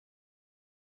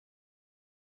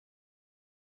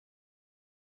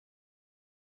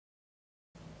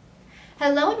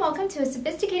Hello and welcome to a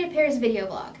Sophisticated Pairs video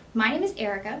blog. My name is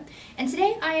Erica, and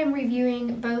today I am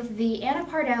reviewing both the Anna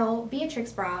Pardal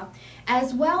Beatrix bra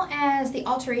as well as the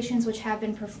alterations which have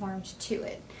been performed to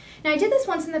it. Now I did this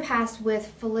once in the past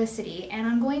with Felicity, and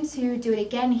I'm going to do it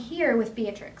again here with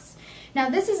Beatrix. Now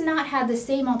this has not had the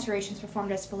same alterations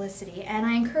performed as Felicity, and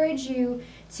I encourage you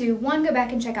to, one, go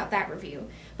back and check out that review,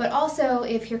 but also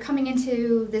if you're coming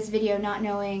into this video not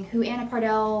knowing who Anna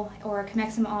Pardal or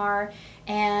Chemexum are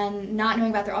and not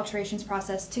knowing about their alterations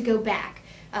process, to go back.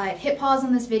 Hit pause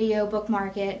on this video,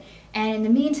 bookmark it, and in the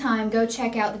meantime go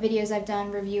check out the videos I've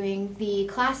done reviewing the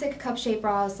classic cup-shaped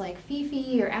bras like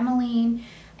Fifi or Emmeline,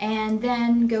 and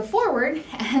then go forward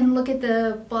and look at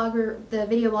the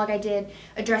video blog I did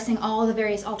addressing all the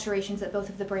various alterations that both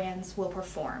of the brands will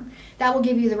perform. That will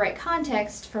give you the right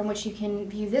context from which you can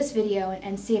view this video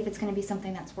and see if it's going to be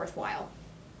something that's worthwhile.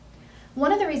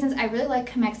 One of the reasons I really like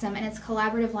Chemexum and its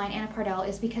collaborative line Anna Pardal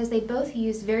is because they both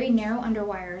use very narrow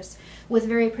underwires with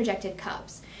very projected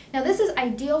cups. Now this is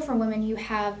ideal for women who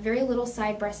have very little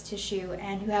side breast tissue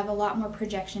and who have a lot more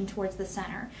projection towards the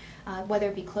center, whether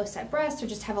it be close-set breasts or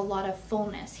just have a lot of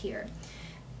fullness here,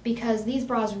 because these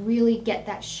bras really get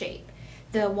that shape.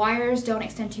 The wires don't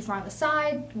extend too far on the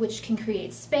side, which can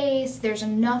create space. There's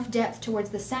enough depth towards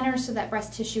the center so that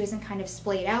breast tissue isn't kind of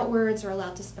splayed outwards or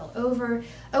allowed to spill over.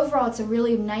 Overall, it's a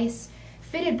really nice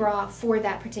fitted bra for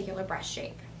that particular breast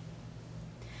shape.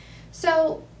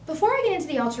 So before I get into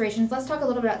the alterations, let's talk a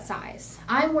little bit about size.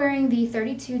 I'm wearing the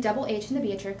 32 double H in the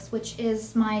Beatrix, which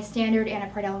is my standard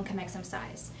Anna Pardal and Chemexum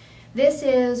size. This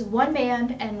is one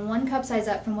band and one cup size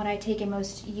up from what I take in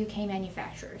most UK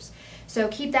manufacturers. So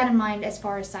keep that in mind as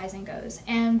far as sizing goes.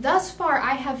 And thus far,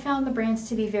 I have found the brands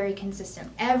to be very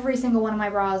consistent. Every single one of my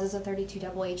bras is a 32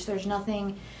 double H. There's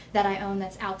nothing that I own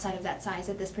that's outside of that size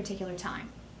at this particular time.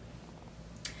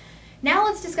 Now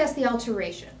let's discuss the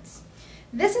alterations.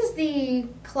 This is the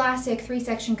classic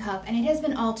 3-section cup, and it has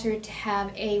been altered to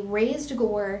have a raised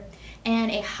gore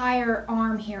and a higher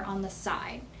arm here on the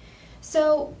side.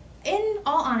 So in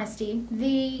all honesty,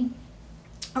 the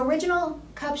original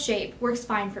cup shape works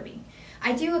fine for me.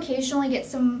 I do occasionally get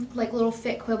some like little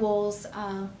fit quibbles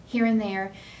here and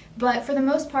there, but for the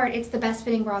most part it's the best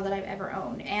fitting bra that I've ever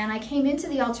owned. And I came into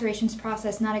the alterations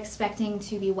process not expecting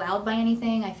to be wowed by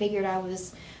anything. I figured I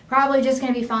was probably just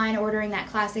going to be fine ordering that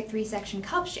classic 3-section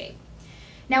cup shape.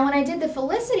 Now when I did the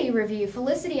Felicity review,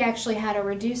 Felicity actually had a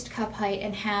reduced cup height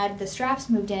and had the straps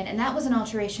moved in, and that was an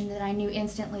alteration that I knew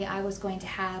instantly I was going to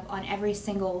have on every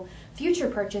single future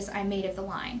purchase I made of the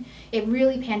line. It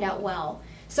really panned out well.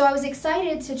 So I was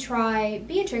excited to try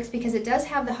Beatrix because it does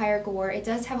have the higher gore, it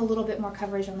does have a little bit more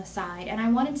coverage on the side, and I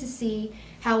wanted to see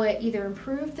how it either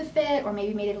improved the fit or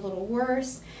maybe made it a little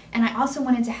worse, and I also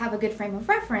wanted to have a good frame of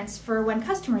reference for when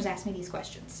customers ask me these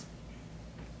questions.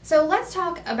 So let's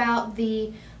talk about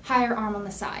the higher arm on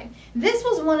the side. This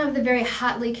was one of the very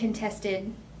hotly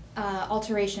contested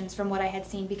alterations from what I had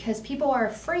seen, because people are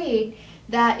afraid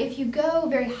that if you go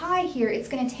very high here, it's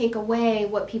going to take away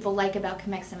what people like about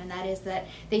Chemexum, and that is that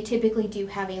they typically do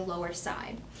have a lower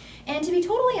side. And to be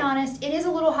totally honest, it is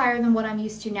a little higher than what I'm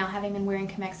used to now, having been wearing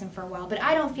Chemexum for a while, but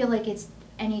I don't feel like it's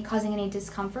causing any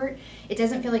discomfort. It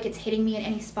doesn't feel like it's hitting me in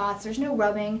any spots. There's no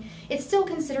rubbing. It's still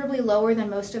considerably lower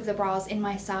than most of the bras in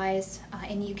my size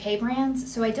in UK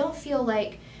brands, so I don't feel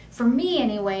like, for me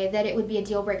anyway, that it would be a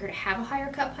deal breaker to have a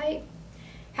higher cup height.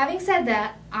 Having said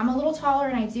that, I'm a little taller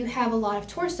and I do have a lot of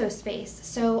torso space,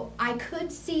 so I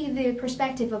could see the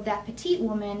perspective of that petite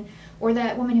woman or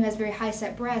that woman who has very high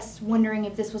set breasts wondering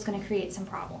if this was going to create some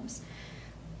problems.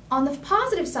 On the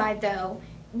positive side though,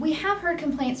 we have heard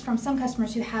complaints from some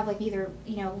customers who have like either,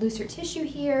 looser tissue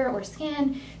here or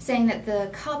skin, saying that the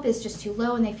cup is just too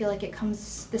low and they feel like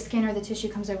the skin or the tissue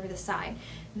comes over the side.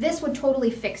 This would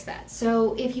totally fix that.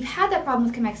 So if you've had that problem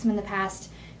with Chemexum in the past,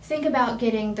 think about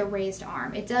getting the raised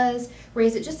arm. It does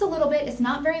raise it just a little bit. It's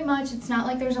not very much. It's not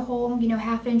like there's a whole,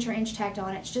 half inch or inch tacked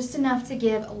on. It's just enough to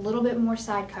give a little bit more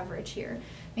side coverage here.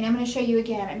 I'm going to show you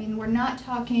again. We're not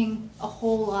talking a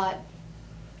whole lot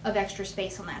of extra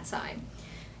space on that side.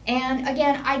 And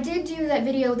again, I did do that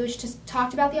video which just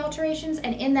talked about the alterations,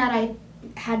 and in that I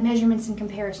had measurements and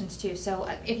comparisons too. So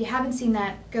if you haven't seen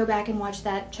that, go back and watch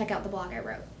that. Check out the blog I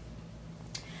wrote.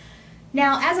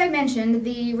 Now, as I mentioned,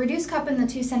 the reduced cup and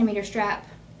the 2-centimeter strap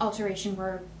alteration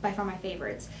were by far my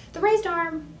favorites. The raised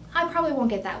arm, I probably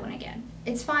won't get that one again.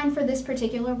 It's fine for this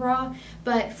particular bra,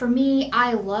 but for me,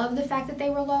 I love the fact that they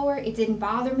were lower. It didn't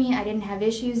bother me. I didn't have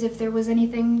issues if there was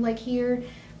anything like here.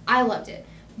 I loved it.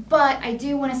 But I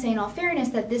do want to say in all fairness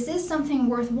that this is something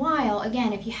worthwhile,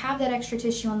 again, if you have that extra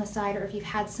tissue on the side or if you've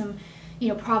had some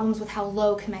problems with how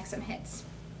low Chemexum hits.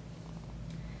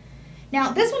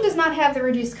 Now, this one does not have the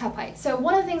reduced cup height. So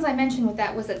one of the things I mentioned with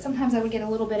that was that sometimes I would get a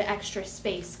little bit of extra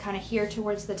space kind of here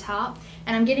towards the top,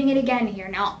 and I'm getting it again here.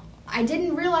 Now, I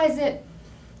didn't realize it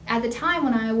at the time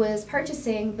when I was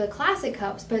purchasing the classic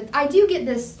cups, but I do get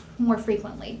this more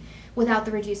frequently without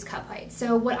the reduced cup height.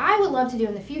 So what I would love to do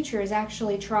in the future is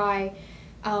actually try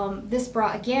this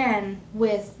bra again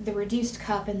with the reduced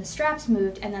cup and the straps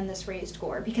moved and then this raised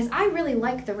gore, because I really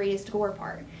like the raised gore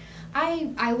part.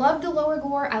 I love the lower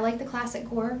gore, I like the classic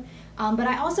gore, but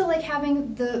I also like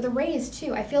having the raised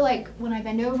too. I feel like when I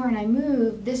bend over and I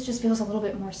move, this just feels a little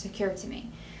bit more secure to me.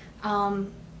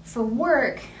 For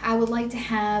work, I would like to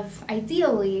have,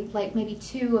 ideally, like maybe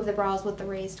 2 of the bras with the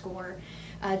raised gore,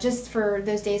 just for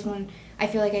those days when I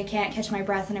feel like I can't catch my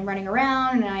breath and I'm running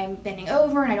around and I'm bending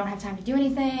over and I don't have time to do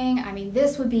anything. I mean,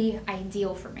 this would be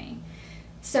ideal for me.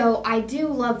 So I do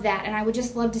love that, and I would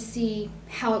just love to see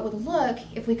how it would look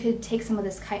if we could take some of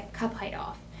this cup height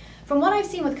off. From what I've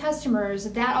seen with customers,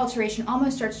 that alteration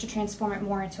almost starts to transform it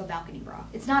more into a balcony bra.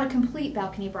 It's not a complete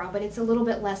balcony bra, but it's a little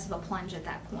bit less of a plunge at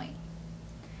that point.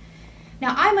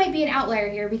 Now, I might be an outlier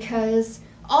here because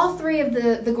all 3 of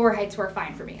the gore heights work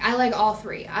fine for me. I like all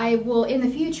 3. I will, in the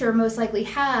future, most likely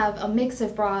have a mix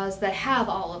of bras that have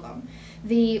all of them.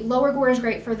 The lower gore is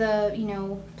great for the,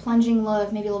 plunging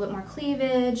look, maybe a little bit more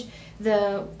cleavage.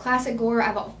 The classic gore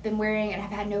I've been wearing and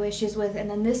have had no issues with, and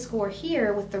then this gore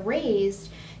here with the raised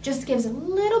just gives a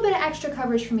little bit of extra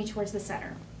coverage for me towards the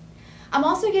center. I'm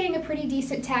also getting a pretty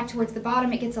decent tack towards the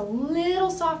bottom. It gets a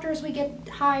little softer as we get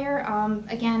higher.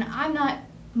 Again, I'm not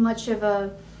much of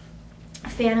a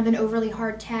fan of an overly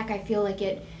hard tack. I feel like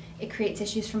it creates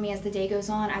issues for me as the day goes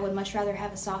on. I would much rather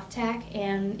have a soft tack,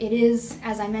 and it is,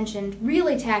 as I mentioned,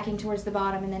 really tacking towards the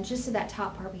bottom, and then just to that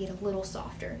top part we get a little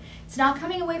softer. It's not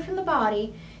coming away from the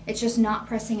body, it's just not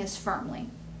pressing as firmly.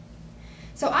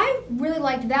 So I really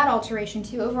liked that alteration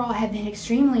too. Overall, I have been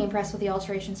extremely impressed with the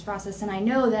alterations process, and I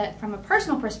know that from a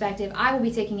personal perspective, I will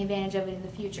be taking advantage of it in the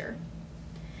future.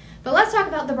 But let's talk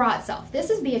about the bra itself. This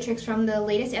is Beatrix from the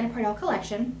latest Anna Pardal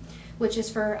collection, which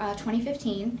is for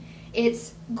 2015.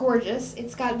 It's gorgeous.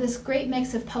 It's got this great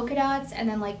mix of polka dots and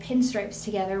then like pinstripes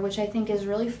together, which I think is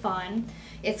really fun.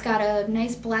 It's got a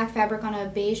nice black fabric on a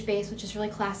beige base, which is really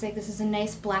classic. This is a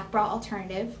nice black bra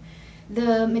alternative.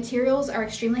 The materials are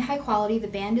extremely high quality. The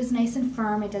band is nice and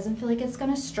firm. It doesn't feel like it's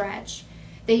going to stretch.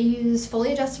 They use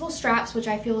fully adjustable straps, which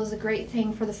I feel is a great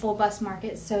thing for the full bust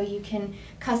market, so you can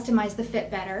customize the fit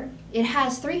better. It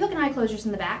has 3 hook and eye closures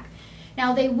in the back.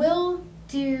 Now they will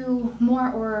do more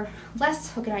or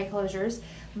less hook and eye closures,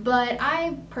 but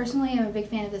I personally am a big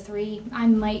fan of the 3. I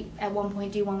might at one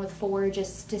point do one with 4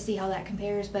 just to see how that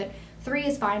compares, but 3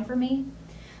 is fine for me.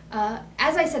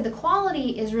 As I said, the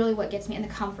quality is really what gets me, and the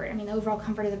comfort. I mean, the overall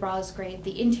comfort of the bra is great.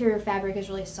 The interior fabric is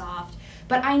really soft,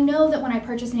 but I know that when I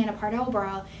purchase an Anna Pardal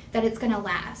bra that it's going to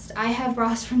last. I have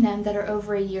bras from them that are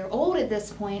over a year old at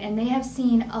this point, and they have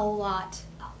seen a lot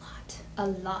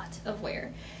of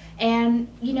wear. And,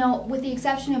 with the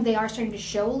exception of they are starting to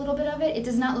show a little bit of it, it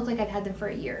does not look like I've had them for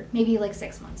a year, maybe like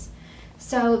 6 months.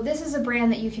 So this is a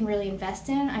brand that you can really invest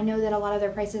in. I know that a lot of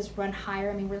their prices run higher.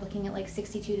 I mean, we're looking at like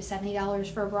 $62 to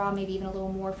 $70 for a bra, maybe even a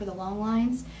little more for the long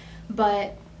lines,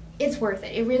 but it's worth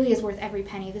it. It really is worth every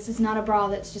penny. This is not a bra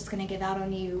that's just going to give out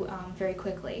on you very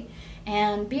quickly.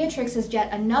 And Beatrix is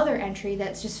yet another entry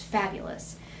that's just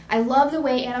fabulous. I love the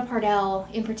way Anna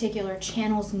Pardal, in particular,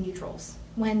 channels neutrals.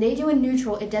 When they do a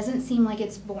neutral, it doesn't seem like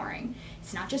it's boring.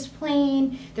 It's not just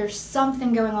plain. There's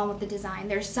something going on with the design.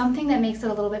 There's something that makes it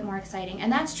a little bit more exciting.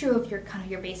 And that's true of your kind of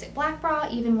your basic black bra,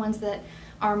 even ones that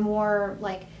are more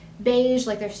like beige,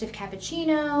 like their Stiff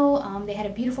Cappuccino. They had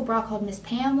a beautiful bra called Miss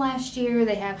Pam last year.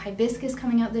 They have Hibiscus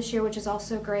coming out this year, which is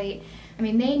also great. I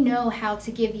mean, they know how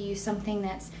to give you something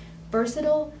that's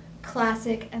versatile,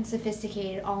 classic, and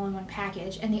sophisticated all in one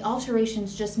package, and the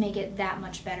alterations just make it that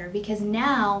much better, because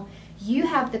now you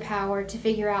have the power to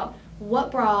figure out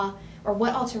what bra or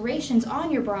what alterations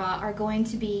on your bra are going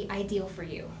to be ideal for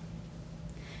you.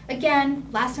 Again,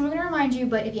 last time I'm going to remind you,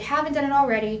 but if you haven't done it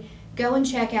already, go and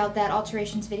check out that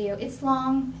alterations video. It's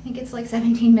long, I think it's like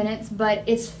 17 minutes, but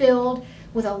it's filled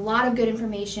with a lot of good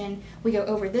information. We go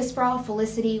over this bra,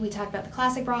 Felicity, we talk about the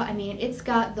classic bra. I mean, it's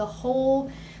got the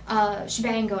whole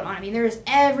shebang going on. I mean, there's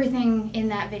everything in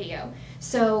that video.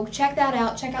 So check that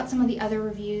out. Check out some of the other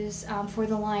reviews for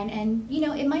the line, and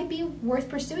it might be worth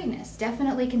pursuing this.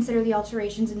 Definitely consider the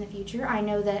alterations in the future. I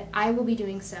know that I will be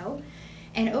doing so.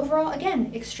 And overall,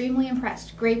 again, extremely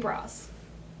impressed. Great bras.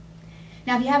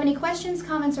 Now, if you have any questions,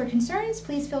 comments, or concerns,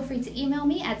 please feel free to email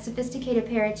me at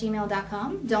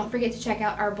sophisticatedpair@gmail.com. Don't forget to check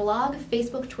out our blog,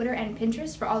 Facebook, Twitter, and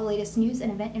Pinterest for all the latest news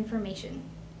and event information.